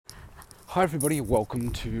Hi everybody, welcome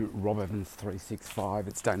to Rob Evans 365.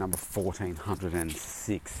 It's day number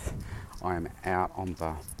 1406. I am out on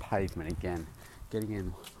the pavement again, getting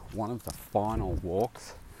in one of the final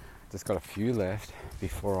walks. Just got a few left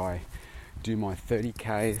before I do my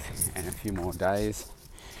 30Ks and a few more days.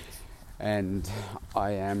 And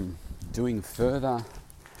I am doing further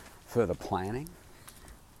planning.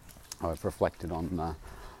 I've reflected on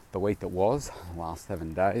the week that was, the last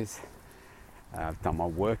 7 days. I've done my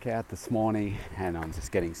workout this morning and I'm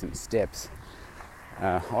just getting some steps.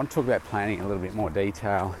 I want to talk about planning in a little bit more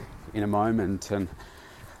detail in a moment, and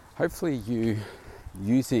hopefully you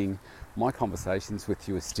using my conversations with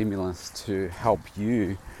you as stimulus to help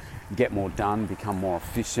you get more done, become more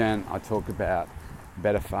efficient. I talk about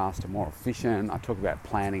better, faster, more efficient. I talk about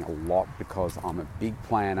planning a lot because I'm a big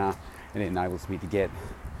planner and it enables me to get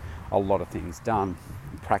a lot of things done,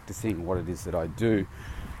 practicing what it is that I do,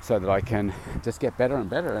 so that I can just get better and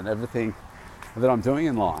better at everything that I'm doing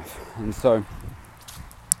in life. And so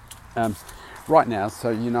right now, so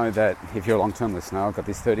you know that if you're a long-term listener, I've got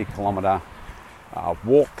this 30-kilometre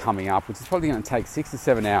walk coming up, which is probably going to take 6 to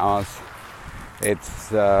 7 hours. It's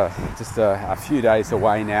just a few days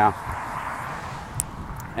away now.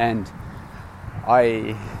 And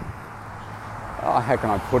how can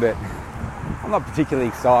I put it? I'm not particularly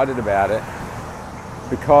excited about it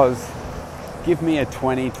because give me a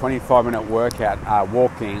 20-25 minute workout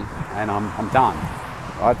walking and I'm done.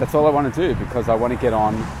 Right? That's all I want to do, because I want to get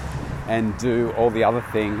on and do all the other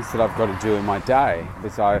things that I've got to do in my day,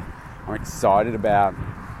 because I'm excited about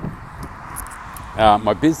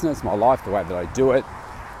my business, my life, the way that I do it.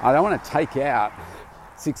 I don't want to take out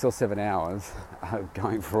 6 or 7 hours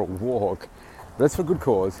going for a walk, but it's for a good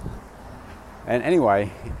cause. And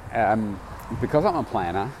anyway, because I'm a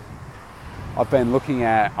planner, I've been looking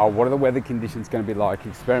at what are the weather conditions going to be like,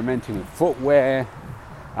 experimenting with footwear,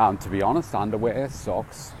 to be honest, underwear,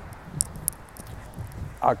 socks,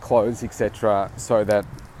 clothes, etc., so that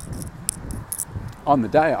on the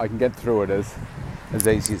day I can get through it as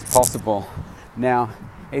easy as possible. Now,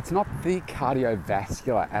 it's not the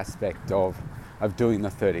cardiovascular aspect of doing the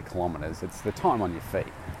 30 kilometres, it's the time on your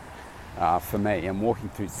feet for me, and walking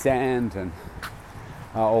through sand and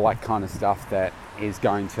all that kind of stuff that is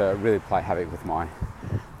going to really play havoc with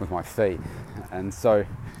my feet. And so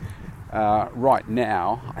right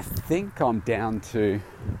now I think I'm down to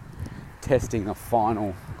testing the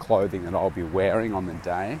final clothing that I'll be wearing on the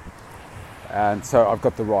day. And so I've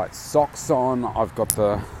got the right socks on, I'll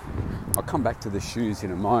come back to the shoes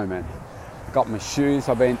in a moment. I've got my shoes.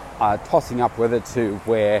 I've been tossing up whether to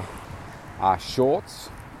wear shorts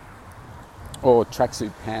or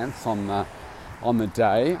tracksuit pants on the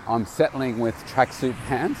day. I'm settling with tracksuit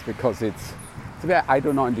pants because it's about 8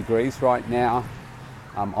 or 9 degrees right now.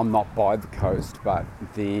 I'm not by the coast, but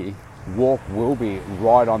the walk will be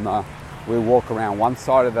right on we'll walk around one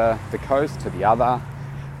side of the coast to the other,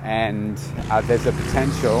 and there's a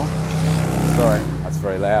potential, sorry, that's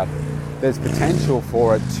very loud. There's potential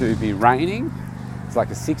for it to be raining. It's like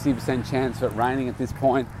a 60% chance of it raining at this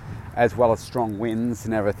point, as well as strong winds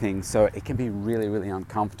and everything. So it can be really, really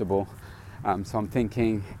uncomfortable. So I'm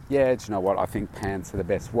thinking, yeah, do you know what? I think pants are the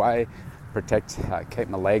best way. Keep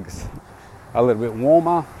my legs a little bit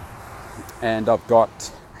warmer. And I've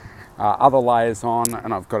got other layers on,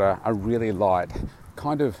 and I've got a really light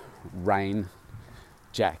kind of rain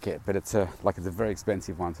jacket, but it's a very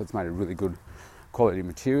expensive one. So it's made of really good quality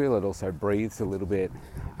material. It also breathes a little bit.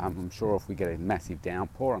 I'm sure if we get a massive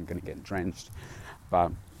downpour, I'm going to get drenched.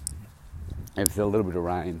 But if there's a little bit of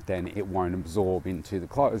rain, then it won't absorb into the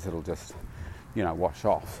clothes. It'll just, wash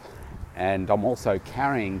off. And I'm also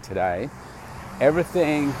carrying today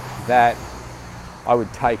everything that I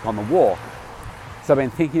would take on the walk. So I've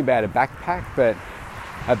been thinking about a backpack, but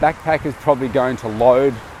a backpack is probably going to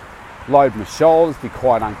load my shoulders, be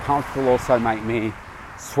quite uncomfortable, also make me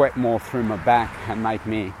sweat more through my back and make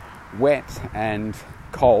me wet and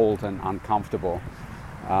cold and uncomfortable.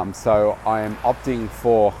 So I'm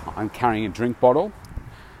carrying a drink bottle.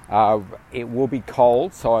 It will be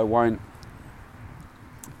cold, so I won't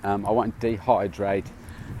dehydrate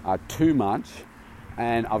too much.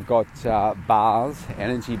 And I've got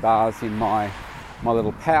energy bars in my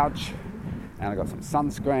little pouch, and I've got some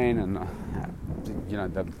sunscreen and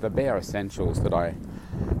the bare essentials that I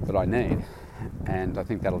need. And I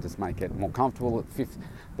think that'll just make it more comfortable. At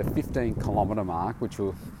the 15-kilometre mark, which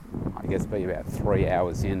will, I guess, be about 3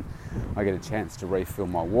 hours in, I get a chance to refill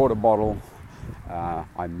my water bottle.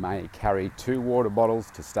 I may carry 2 water bottles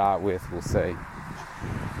to start with. We'll see.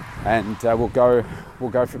 And we'll go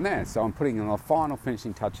from there. So I'm putting in the final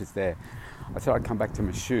finishing touches there. I said I'd come back to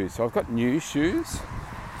my shoes. So I've got new shoes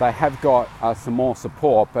they have got some more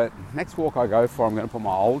support, but next walk I go for, I'm going to put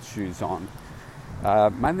my old shoes on,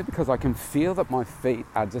 mainly because I can feel that my feet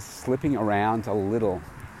are just slipping around a little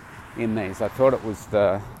in these. I thought it was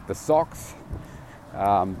the socks,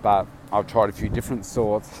 but I've tried a few different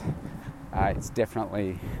sorts. It's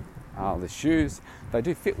definitely the shoes. They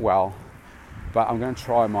do fit well, but I'm going to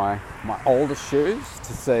try my older shoes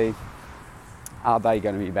to see, are they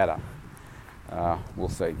going to be better? We'll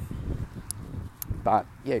see. But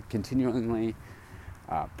yeah, continually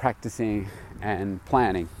practicing and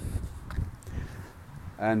planning.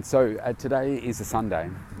 And so today is a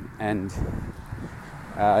Sunday, and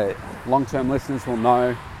long-term listeners will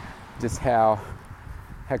know just how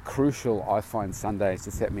crucial I find Sundays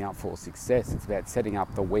to set me up for success. It's about setting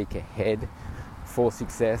up the week ahead for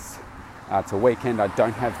success. It's a weekend, I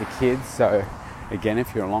don't have the kids, so again,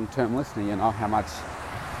 if you're a long-term listener, you know how much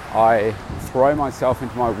I throw myself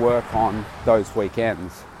into my work on those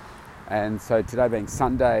weekends. And so today being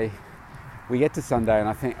Sunday, we get to Sunday and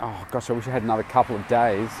I think, oh gosh, I wish I had another couple of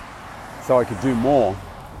days so I could do more.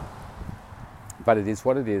 But it is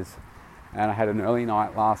what it is. And I had an early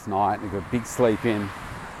night last night and I got a big sleep in.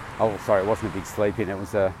 Oh, sorry, it wasn't a big sleep in, it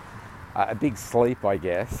was a big sleep, I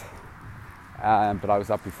guess. But I was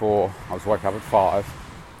up before, I was woke up at 5.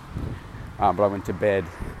 But I went to bed,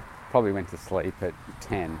 probably went to sleep at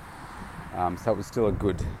 10. So it was still a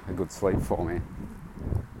good sleep for me.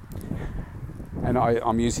 And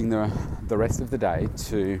I'm using the rest of the day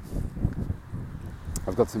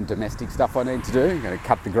I've got some domestic stuff I need to do. I'm going to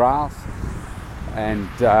cut the grass and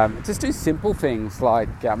just do simple things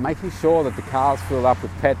like making sure that the car's filled up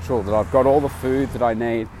with petrol, that I've got all the food that I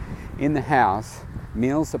need in the house,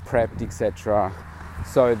 meals are prepped, etc.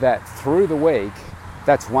 So that through the week,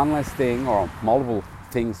 that's one less thing or multiple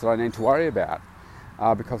things that I need to worry about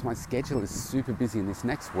because my schedule is super busy and this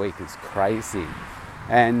next week is crazy.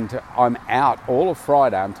 And I'm out all of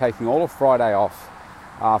Friday. I'm taking all of Friday off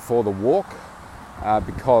for the walk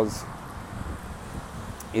because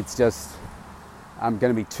it's just going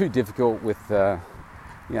to be too difficult with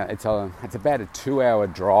it's about a 2-hour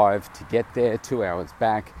drive to get there, 2 hours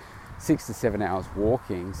back, 6 to 7 hours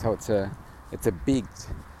walking. So it's a big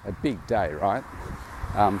day, right?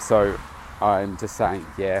 So I'm just saying,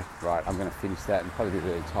 yeah, right, I'm going to finish that and probably be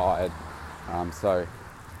really tired. So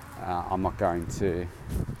I'm not going to,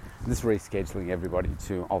 I'm just rescheduling everybody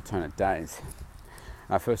to alternate days.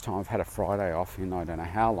 First time I've had a Friday off in I don't know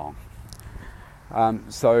how long.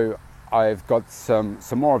 So I've got some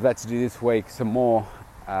more of that to do this week, some more,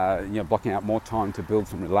 blocking out more time to build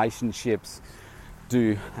some relationships,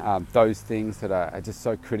 do those things that are just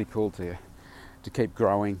so critical to keep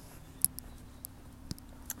growing,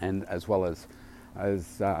 and as well as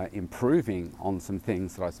improving on some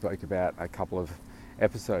things that I spoke about a couple of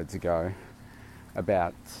episodes ago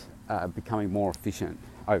about becoming more efficient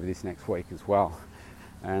over this next week as well.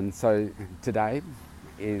 And so today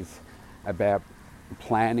is about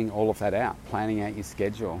planning all of that out, planning out your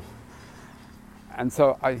schedule. And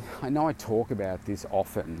so I know I talk about this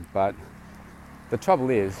often, but the trouble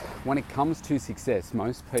is when it comes to success,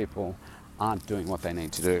 most people aren't doing what they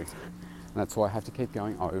need to do. And that's why I have to keep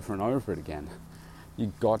going over and over it again.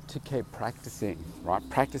 You've got to keep practicing, right?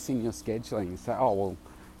 Practicing your scheduling. You say, oh, well,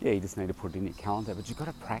 yeah, you just need to put it in your calendar, but you've got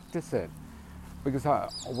to practice it. Because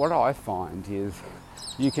what I find is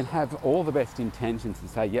you can have all the best intentions and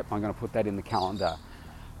say, yep, I'm going to put that in the calendar.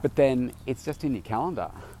 But then it's just in your calendar.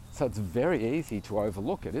 So it's very easy to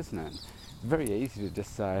overlook it, isn't it? Very easy to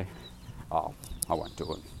just say, oh, I won't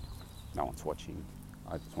do it. No one's watching.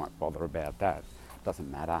 I just won't bother about that. Doesn't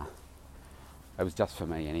matter. It was just for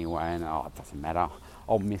me anyway, and it doesn't matter.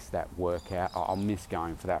 I'll miss that workout. I'll miss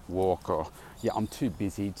going for that walk, or yeah, I'm too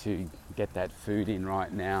busy to get that food in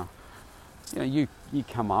right now. You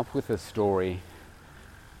come up with a story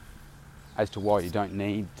as to why you don't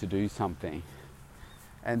need to do something.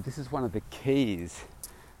 And this is one of the keys,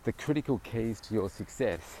 the critical keys to your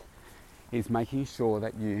success, is making sure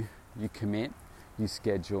that you commit, you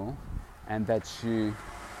schedule, and that you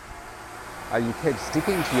keep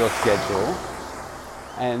sticking to your schedule,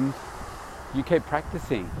 and you keep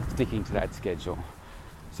practicing sticking to that schedule.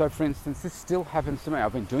 So for instance, this still happens to me.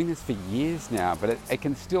 I've been doing this for years now, but it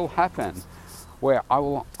can still happen where I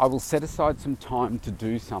will set aside some time to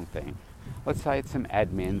do something. Let's say it's some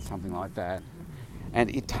admin, something like that,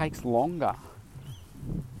 and it takes longer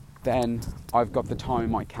than I've got the time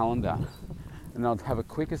in my calendar. And I'll have a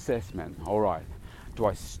quick assessment. All right, do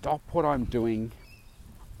I stop what I'm doing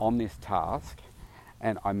on this task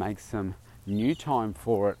and I make some new time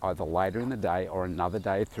for it either later in the day or another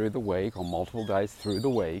day through the week or multiple days through the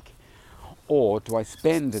week? Or do I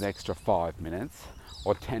spend an extra 5 minutes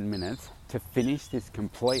or 10 minutes to finish this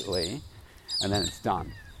completely and then it's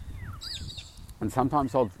done? And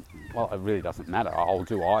sometimes it really doesn't matter. I'll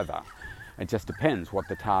do either. It just depends what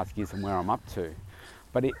the task is and where I'm up to.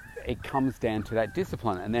 But it comes down to that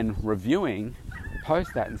discipline, and then reviewing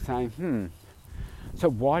post that and saying, so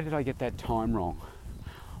why did I get that time wrong?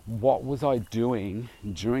 What was I doing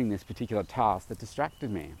during this particular task that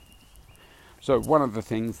distracted me? So one of the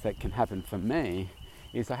things that can happen for me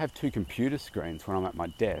is I have 2 computer screens when I'm at my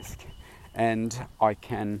desk, and I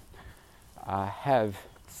can have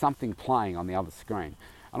something playing on the other screen.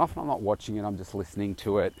 And often I'm not watching it, I'm just listening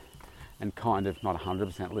to it, and kind of not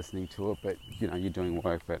 100% listening to it, but you're doing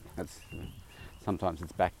work, but sometimes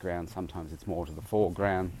it's background, sometimes it's more to the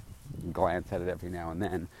foreground. You glance at it every now and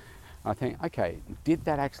then. I think, okay, did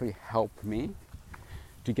that actually help me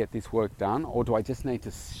to get this work done, or do I just need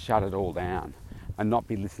to shut it all down and not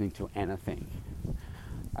be listening to anything?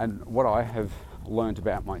 And what I have learned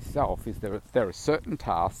about myself is there are certain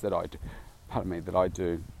tasks that I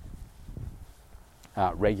do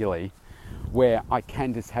regularly, where I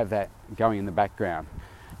can just have that going in the background.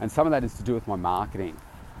 And some of that is to do with my marketing.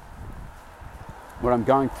 When I'm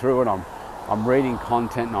going through it, I'm reading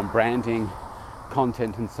content and I'm branding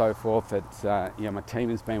content and so forth that my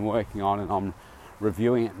team has been working on, and I'm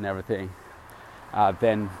reviewing it and everything,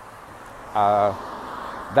 then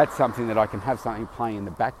that's something that I can have something playing in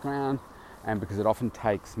the background. And because it often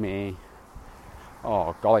takes me,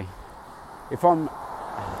 so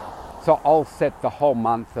I'll set the whole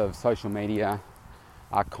month of social media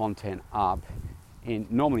content up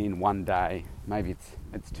normally in 1 day, maybe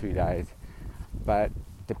it's 2 days, but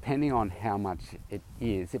depending on how much it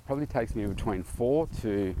is, it probably takes me between 4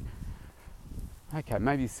 to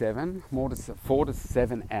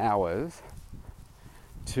 7 hours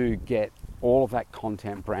to get all of that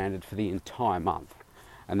content branded for the entire month.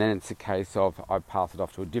 And then it's a case of I pass it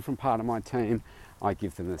off to a different part of my team. I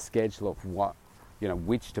give them the schedule of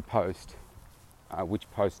which post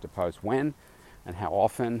to post when and how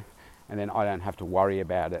often, and then I don't have to worry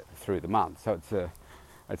about it through the month. So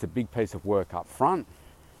it's a big piece of work up front,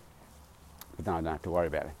 but then I don't have to worry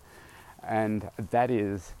about it. And that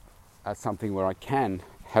is something where I can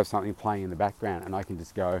have something playing in the background, and I can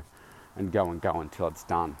just go until it's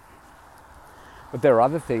done. But there are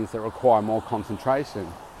other things that require more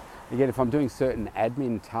concentration. Again, if I'm doing certain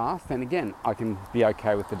admin tasks, then again, I can be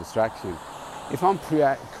okay with the distraction. If I'm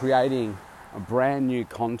creating a brand new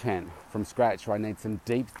content from scratch, or I need some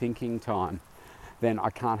deep thinking time, then I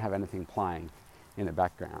can't have anything playing in the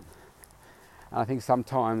background. And I think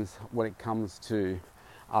sometimes when it comes to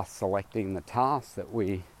us selecting the tasks that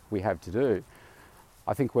we have to do,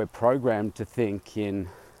 I think we're programmed to think in,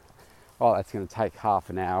 that's going to take half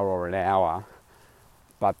an hour or an hour.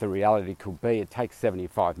 But the reality could be it takes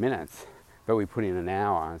 75 minutes, but we put in an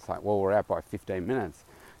hour, and it's like, we're out by 15 minutes.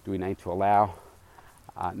 Do we need to allow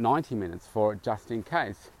 90 minutes for it just in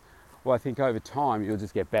case? Well, I think over time you'll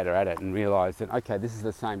just get better at it and realise that, okay, this is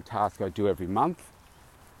the same task I do every month.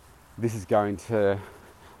 This is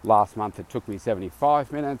last month it took me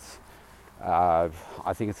 75 minutes. I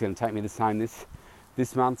think it's going to take me the same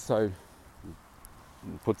this month, so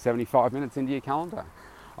put 75 minutes into your calendar.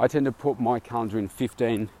 I tend to put my calendar in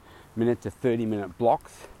 15-minute to 30-minute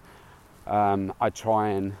blocks. I try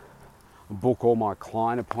and book all my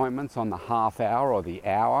client appointments on the half hour or the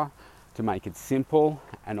hour to make it simple,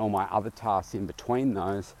 and all my other tasks in between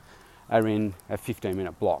those are in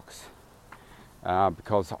 15-minute blocks,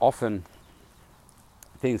 because often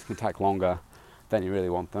things can take longer than you really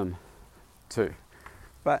want them to.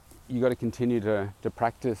 But you've got to continue to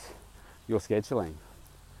practice your scheduling.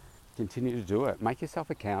 Continue to do it. Make yourself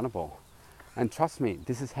accountable. And trust me,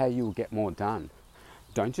 this is how you will get more done.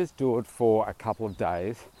 Don't just do it for a couple of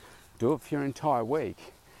days. Do it for your entire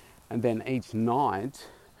week. And then each night,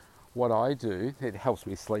 what I do, it helps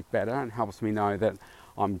me sleep better and helps me know that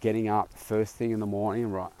I'm getting up first thing in the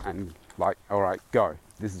morning and like, all right, go.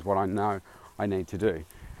 This is what I know I need to do.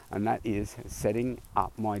 And that is setting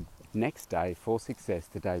up my next day for success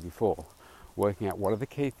the day before. Working out what are the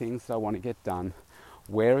key things that I want to get done.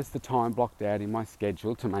 Where is the time blocked out in my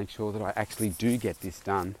schedule to make sure that I actually do get this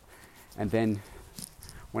done? And then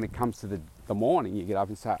when it comes to the morning, you get up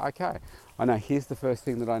and say, okay, I know here's the first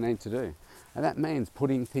thing that I need to do. And that means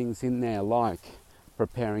putting things in there like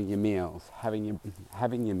preparing your meals, having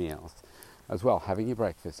your meals as well, having your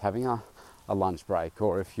breakfast, having a lunch break,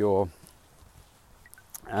 or if you're,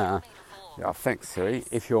 thanks Siri,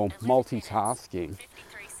 if you're multitasking,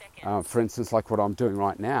 for instance, like what I'm doing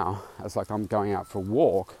right now, it's like I'm going out for a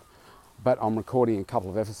walk, but I'm recording a couple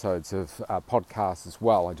of episodes of podcasts as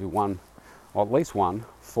well. I do one or at least one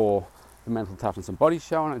for the Mental Toughness and Body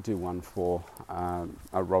Show, and I do one for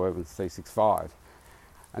a Rob Evans C65.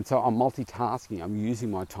 And so I'm multitasking, I'm using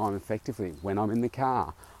my time effectively. When I'm in the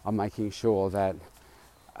car, I'm making sure that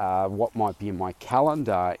what might be in my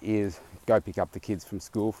calendar is go pick up the kids from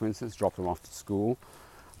school, for instance, drop them off to school.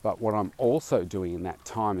 But what I'm also doing in that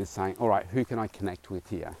time is saying, all right, who can I connect with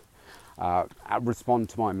here? Respond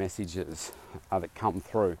to my messages that come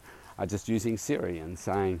through. Just using Siri and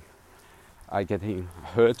saying, getting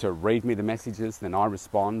her to read me the messages, then I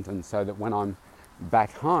respond, and so that when I'm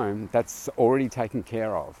back home, that's already taken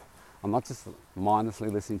care of. I'm not just mindlessly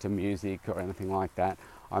listening to music or anything like that.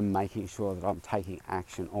 I'm making sure that I'm taking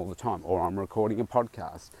action all the time, or I'm recording a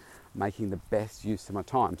podcast, making the best use of my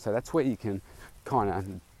time. So that's where you can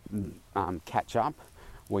kind of catch up,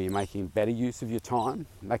 where you're making better use of your time.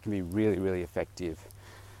 That can be really, really effective.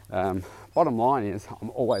 Bottom line is,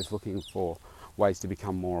 I'm always looking for ways to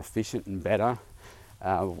become more efficient and better.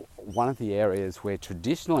 One of the areas where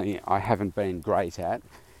traditionally I haven't been great at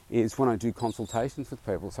is when I do consultations with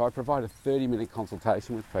people. So I provide a 30-minute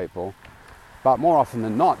consultation with people, but more often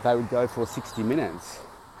than not, they would go for 60 minutes.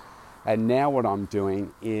 And now what I'm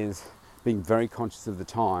doing is being very conscious of the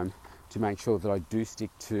time to make sure that I do stick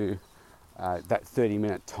to that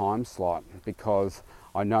 30-minute time slot, because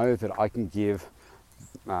I know that I can give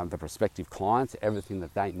the prospective clients everything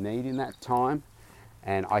that they need in that time,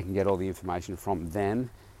 and I can get all the information from them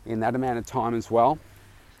in that amount of time as well.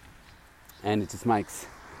 And it just makes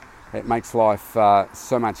life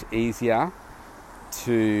so much easier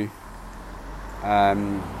to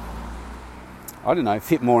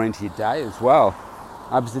fit more into your day as well.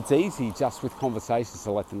 Because it's easy just with conversations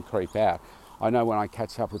to let them creep out. I know when I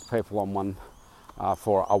catch up with people on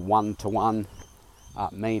for a one-to-one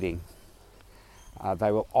meeting,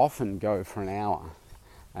 they will often go for an hour.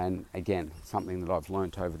 And again, something that I've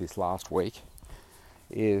learnt over this last week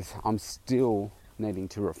is I'm still needing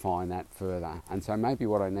to refine that further. And so maybe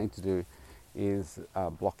what I need to do is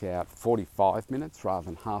block out 45 minutes rather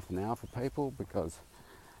than half an hour for people, because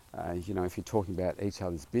if you're talking about each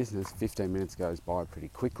other's business, 15 minutes goes by pretty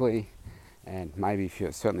quickly. And maybe if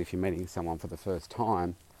you're meeting someone for the first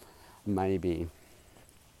time, maybe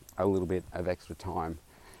a little bit of extra time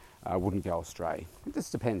wouldn't go astray. It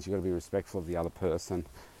just depends. You've got to be respectful of the other person.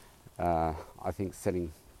 I think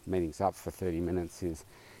setting meetings up for 30 minutes is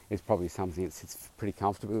probably something that sits pretty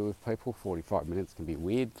comfortably with people. 45 minutes can be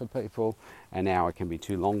weird for people. An hour can be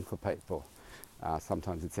too long for people.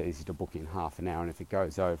 Sometimes it's easy to book in half an hour, and if it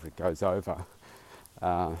goes over, it goes over.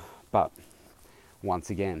 But once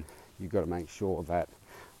again, you've got to make sure that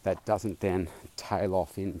that doesn't then tail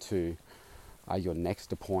off into your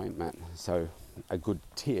next appointment. So a good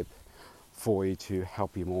tip for you to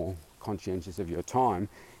help you more conscientious of your time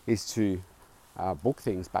is to book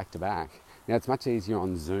things back to back. Now, it's much easier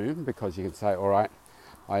on Zoom, because you can say, all right,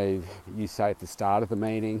 you say at the start of the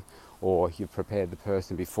meeting, or you've prepared the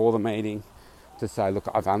person before the meeting to say, look,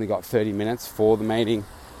 I've only got 30 minutes for the meeting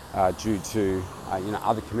due to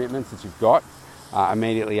other commitments that you've got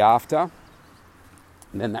immediately after.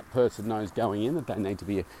 And then that person knows going in that they need to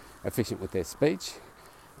be efficient with their speech,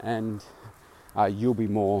 and you'll be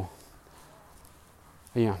more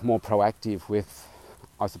proactive with,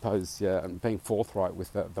 I suppose, being forthright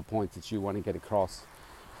with the points that you want to get across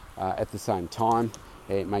at the same time.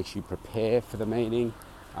 It makes you prepare for the meeting,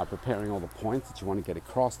 preparing all the points that you want to get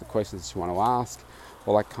across, the questions that you want to ask,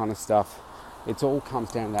 all that kind of stuff. It all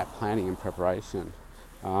comes down to that planning and preparation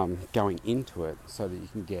going into it, so that you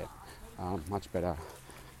can get much better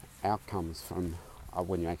outcomes from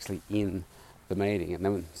when you're actually in the meeting. And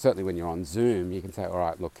then certainly when you're on Zoom, you can say, all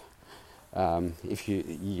right, look, if you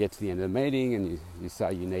get to the end of the meeting and you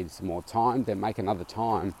say you need some more time, then make another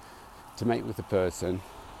time to meet with the person.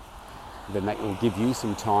 Then that will give you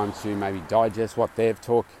some time to maybe digest what they've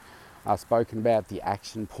spoken about, the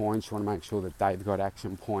action points. You want to make sure that they've got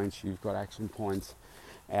action points, you've got action points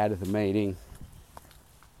out of the meeting.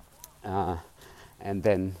 And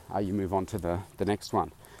then you move on to the next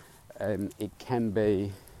one. It can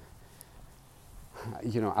be,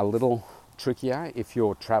 a little trickier if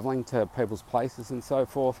you're traveling to people's places and so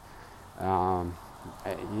forth.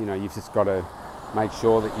 You've just got to make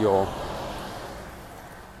sure that you're,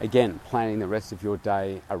 again, planning the rest of your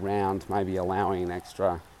day around maybe allowing an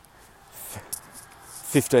extra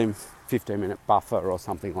 15-minute buffer or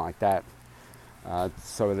something like that,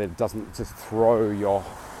 so that it doesn't just throw your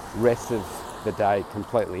rest of the day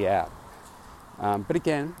completely out. But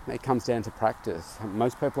again, it comes down to practice.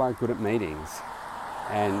 Most people aren't good at meetings,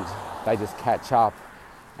 and they just catch up,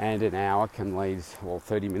 and an hour can lead,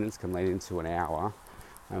 30 minutes can lead into an hour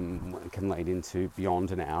It can lead into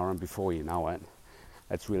beyond an hour, and before you know it,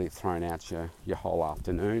 it's really thrown out your whole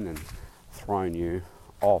afternoon and thrown you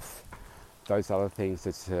off those other things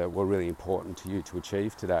that were really important to you to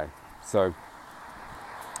achieve today. So,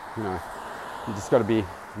 you know, you just got to be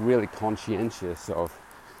really conscientious of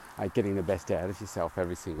getting the best out of yourself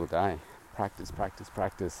every single day. Practice, practice,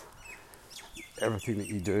 practice. Everything that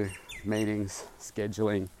you do, meetings,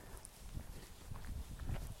 scheduling,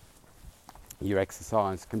 your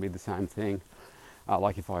exercise can be the same thing.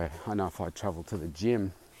 Like if I know if I travel to the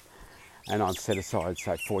gym and I've set aside,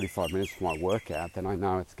 say, 45 minutes for my workout, then I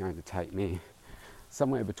know it's going to take me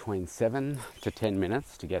somewhere between 7 to 10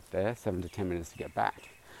 minutes to get there, 7 to 10 minutes to get back.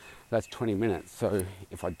 That's 20 minutes. So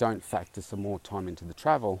if I don't factor some more time into the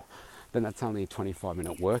travel, then that's only a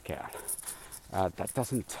 25-minute workout. That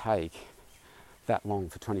doesn't take that long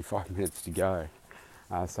for 25 minutes to go.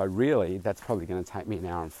 So really, that's probably going to take me an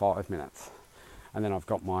hour and 5 minutes. And then I've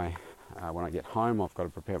got my, when I get home, I've got to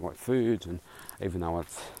prepare my food, and even though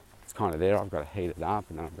it's kind of there, I've got to heat it up,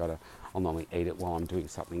 and then I'll normally eat it while I'm doing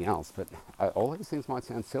something else. But all these things might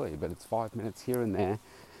sound silly, but it's 5 minutes here and there,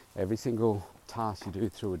 every single task you do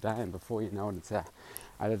through a day, and before you know it, it's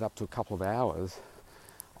added up to a couple of hours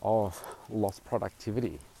of lost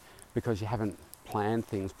productivity because you haven't planned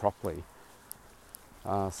things properly.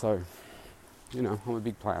 So, you know, I'm a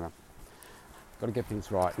big planner. Got to get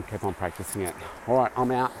things right and keep on practicing it. All right, I'm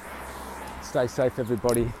out. Stay safe,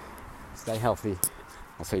 everybody. Stay healthy.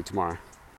 I'll see you tomorrow.